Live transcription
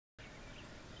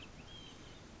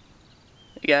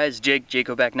Hey guys, Jake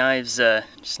Hoback Knives,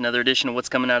 just another edition of what's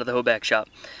coming out of the Hoback shop.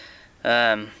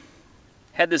 Had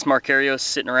this Marcarios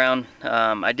sitting around.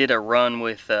 I did a run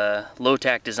with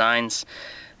Lhotak designs.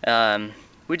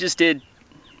 We just did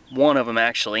one of them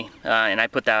actually, and I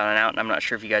put that one out, and I'm not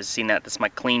sure if you guys have seen that. That's my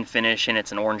clean finish, and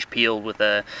it's an orange peeled with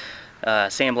a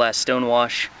sandblast stone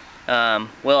wash.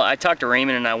 Well, I talked to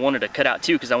Raymond and I wanted to cut out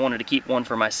two because I wanted to keep one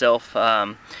for myself.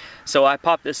 So I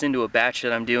popped this into a batch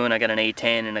that I'm doing. I got an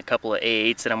A10 and a couple of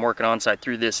A8s that I'm working on, so I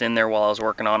threw this in there while I was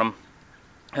working on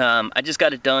them. I just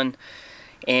got it done,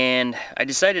 and I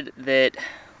decided that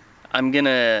I'm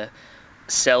gonna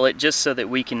sell it just so that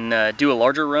we can do a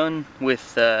larger run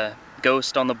with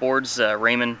Ghost on the boards,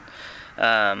 Raymond.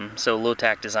 So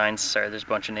Lhotak Designs, sorry, there's a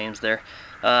bunch of names there.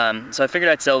 So I figured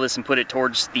I'd sell this and put it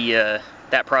towards the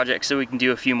that project so we can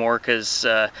do a few more, because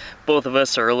both of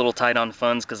us are a little tight on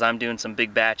funds because I'm doing some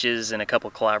big batches and a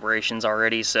couple collaborations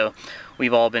already, so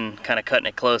we've all been kind of cutting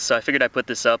it close. So I figured I'd put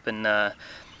this up and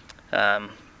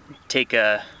take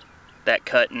that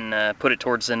cut and put it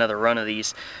towards another run of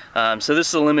these. So this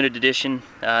is a limited edition.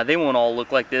 They won't all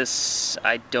look like this,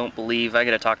 I don't believe. I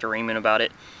gotta talk to Raymond about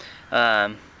it.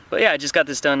 But yeah, I just got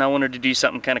this done. I wanted to do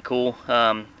something kind of cool.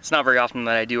 It's not very often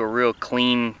that I do a real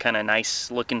clean, kind of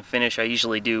nice looking finish. I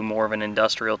usually do more of an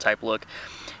industrial type look.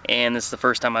 And this is the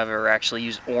first time I've ever actually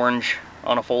used orange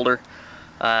on a folder.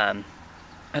 I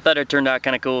thought it turned out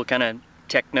kind of cool, kind of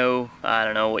techno, I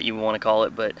don't know what you want to call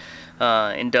it, but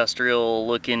industrial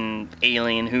looking,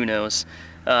 alien, who knows.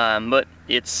 But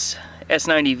it's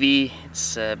S90V,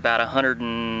 it's about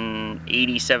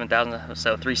 187,000,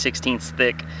 so 3/16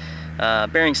 thick.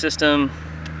 Bearing system,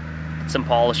 some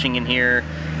polishing in here,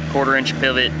 1/4 inch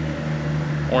pivot,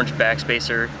 orange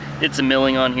backspacer, did some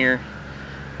milling on here.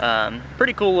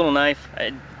 Pretty cool little knife.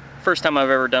 First time I've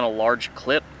ever done a large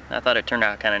clip. I thought it turned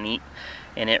out kind of neat,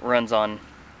 and it runs on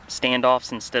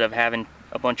standoffs instead of having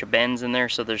a bunch of bends in there,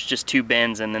 so there's just 2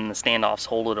 bends and then the standoffs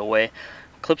hold it away.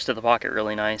 Clips to the pocket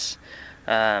really nice.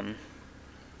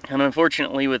 And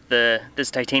unfortunately with this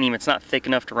titanium, it's not thick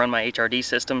enough to run my HRD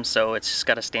system, so it's just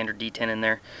got a standard D10 in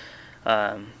there.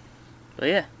 But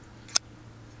yeah,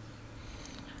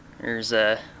 there's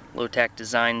a Lhotak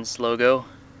Designs logo,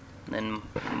 and then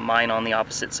mine on the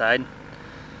opposite side.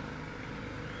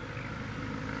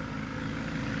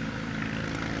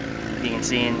 You can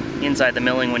see inside the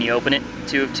milling when you open it,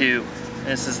 2 of 2.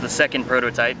 This is the second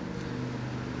prototype.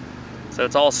 So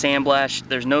it's all sandblashed.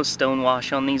 There's no stone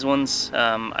wash on these ones.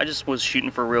 I just was shooting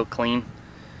for real clean.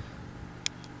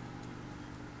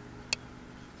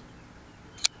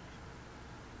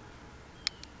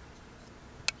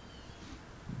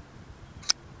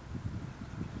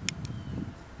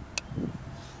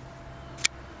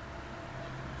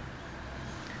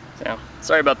 So,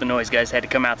 sorry about the noise, guys. Had to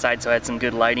come outside so I had some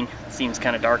good lighting. It seems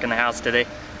kind of dark in the house today.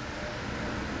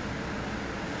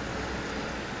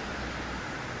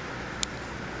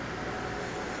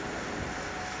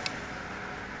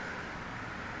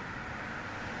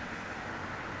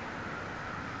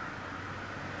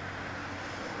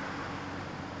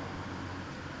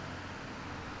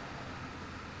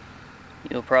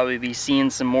 You'll probably be seeing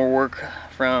some more work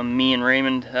from me and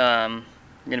Raymond. We're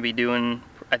gonna be doing,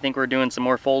 I think we're doing some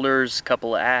more folders, a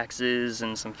couple of axes,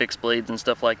 and some fixed blades and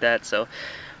stuff like that. So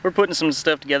we're putting some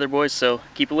stuff together, boys, so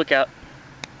keep a lookout.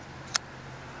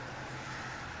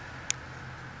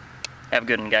 Have a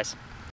good one, guys.